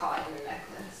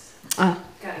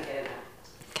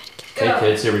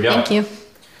kids. Here we go. Thank you.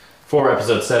 For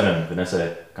episode 7,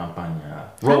 Vanessa, Campagna.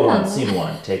 Roll 1, scene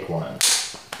 1, take 1.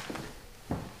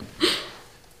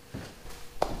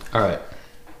 All right.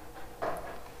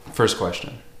 First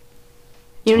question.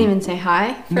 You don't even say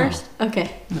hi first? No.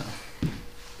 Okay. No.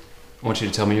 I want you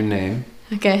to tell me your name.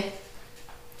 Okay.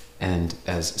 And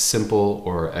as simple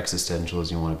or existential as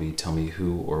you want to be, tell me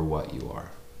who or what you are.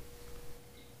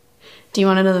 Do you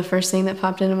want to know the first thing that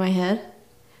popped into my head?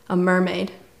 A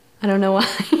mermaid. I don't know why.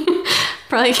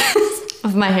 Probably because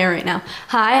of my hair right now.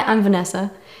 Hi, I'm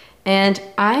Vanessa, and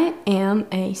I am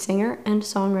a singer and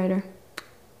songwriter,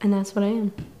 and that's what I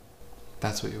am.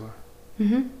 That's what you are.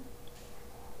 Mm-hmm.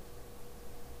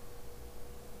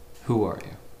 Who are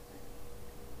you?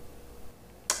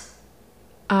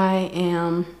 I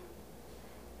am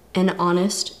an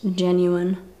honest,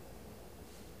 genuine,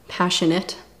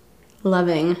 passionate,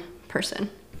 loving person.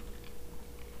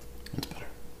 That's better.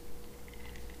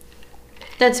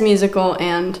 That's musical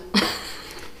and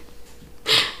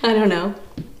I don't know.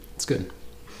 It's good.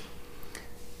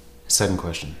 Second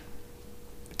question.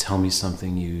 Tell me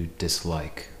something you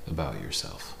dislike about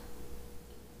yourself.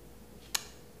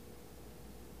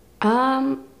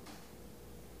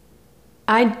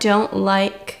 I don't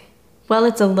like, well,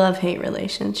 it's a love-hate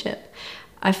relationship.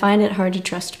 I find it hard to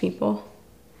trust people.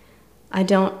 I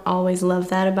don't always love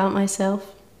that about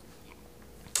myself.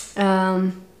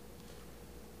 That's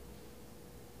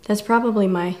probably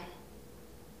my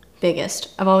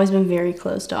biggest. I've always been very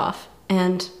closed off,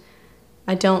 and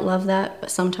I don't love that,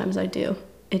 but sometimes I do.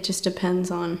 It just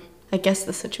depends on, I guess,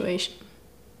 the situation.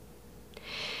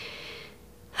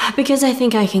 Because I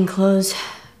think I can close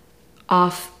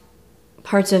off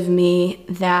parts of me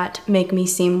that make me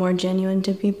seem more genuine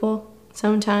to people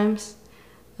sometimes.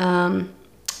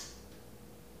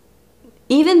 Even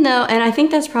though, and I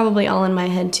think that's probably all in my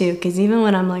head too, because even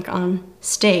when I'm like on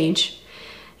stage,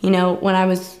 you know, when I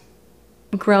was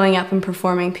growing up and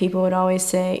performing, people would always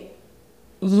say,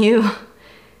 you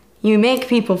make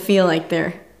people feel like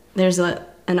there's an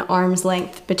arm's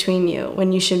length between you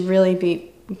when you should really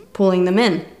be pulling them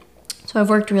in. So I've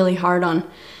worked really hard on,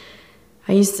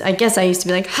 I guess I used to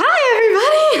be like, hi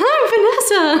everybody, I'm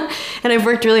Vanessa. And I've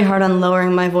worked really hard on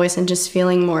lowering my voice and just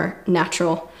feeling more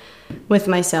natural with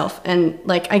myself. And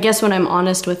like, I guess when I'm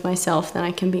honest with myself, then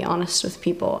I can be honest with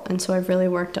people. And so I've really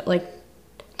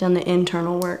done the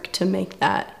internal work to make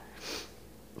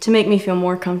me feel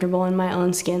more comfortable in my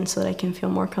own skin so that I can feel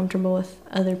more comfortable with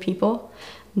other people.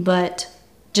 But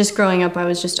just growing up, I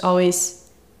was just always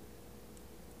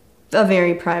a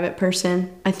very private person.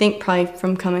 I think probably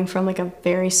from coming from like a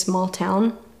very small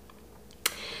town,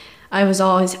 I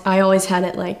always had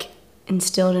it like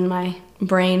instilled in my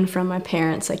brain from my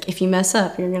parents, like if you mess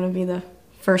up, you're gonna be the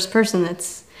first person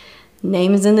that's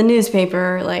name is in the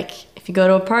newspaper. Like if you go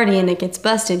to a party and it gets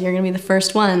busted, you're gonna be the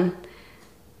first one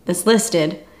that's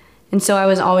listed. And so I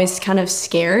was always kind of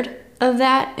scared of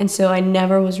that, and so I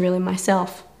never was really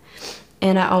myself.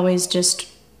 And I always just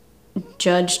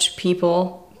judged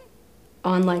people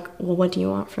on like, well, what do you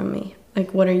want from me?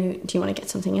 Like, do you want to get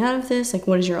something out of this? Like,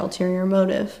 what is your ulterior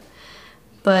motive?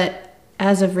 But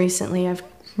as of recently, I've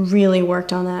really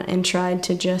worked on that and tried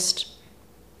to just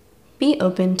be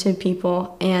open to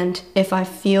people. And if I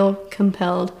feel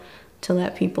compelled to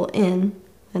let people in,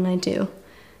 then I do.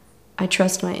 I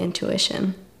trust my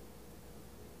intuition,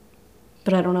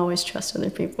 but I don't always trust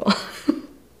other people.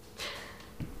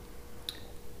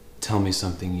 Tell me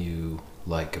something you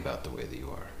like about the way that you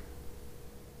are.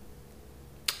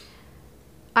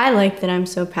 I like that I'm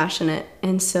so passionate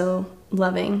and so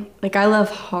loving. Like, I love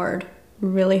hard,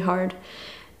 really hard.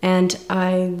 And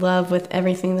I love with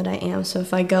everything that I am. So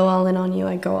if I go all in on you,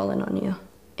 I go all in on you.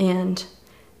 And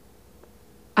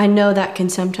I know that can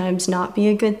sometimes not be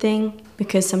a good thing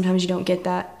because sometimes you don't get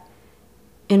that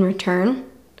in return.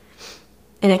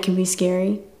 And it can be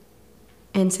scary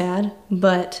and sad,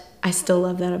 but I still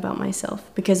love that about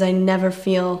myself because I never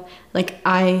feel like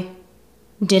I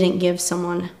didn't give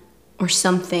someone or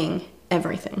something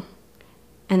everything.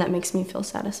 And that makes me feel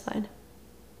satisfied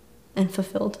and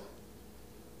fulfilled.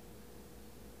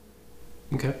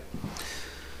 Okay.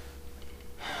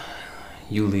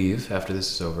 You leave after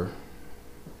this is over,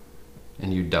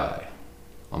 and you die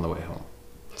on the way home.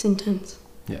 It's intense.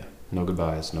 Yeah. No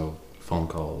goodbyes, no phone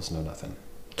calls, no nothing.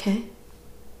 Okay.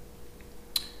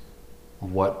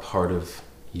 What part of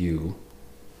you,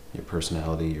 your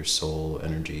personality, your soul,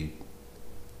 energy,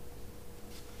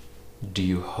 do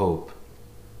you hope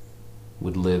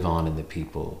would live on in the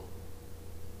people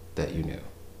that you knew?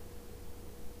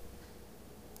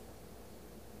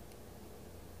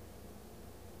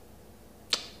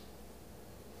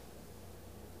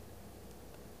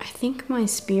 I think my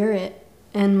spirit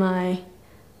and my...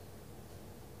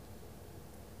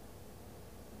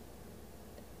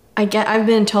 I've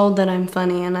been told that I'm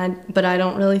funny, but I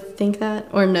don't really think that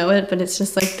or know it, but it's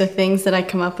just like the things that I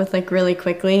come up with like really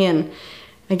quickly, and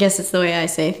I guess it's the way I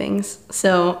say things.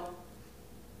 So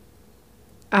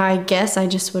I guess I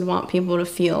just would want people to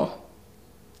feel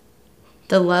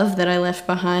the love that I left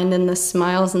behind, and the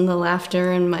smiles and the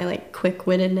laughter and my like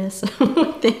quick-wittedness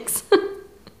with things.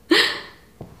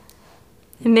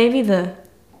 And maybe the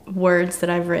words that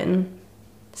I've written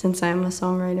since I'm a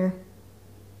songwriter.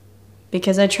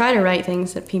 Because I try to write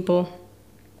things that people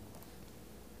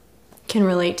can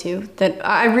relate to. That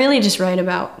I really just write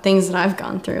about things that I've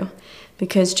gone through.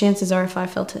 Because chances are if I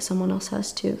felt it, someone else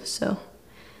has too. So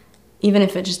even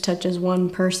if it just touches one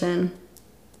person,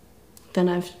 then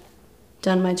I've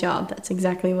done my job. That's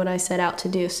exactly what I set out to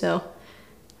do. So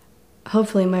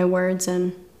hopefully my words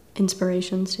and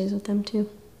inspiration stays with them too.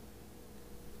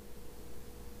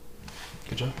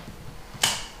 Good job.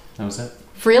 That was it.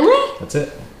 Really? That's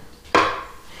it.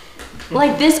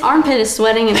 Like, this armpit is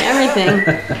sweating and everything.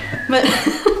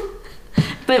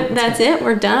 but that's it?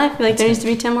 We're done? I feel like there needs to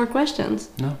be 10 more questions.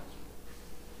 No.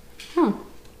 Huh.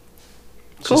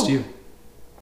 It's Cool. just you.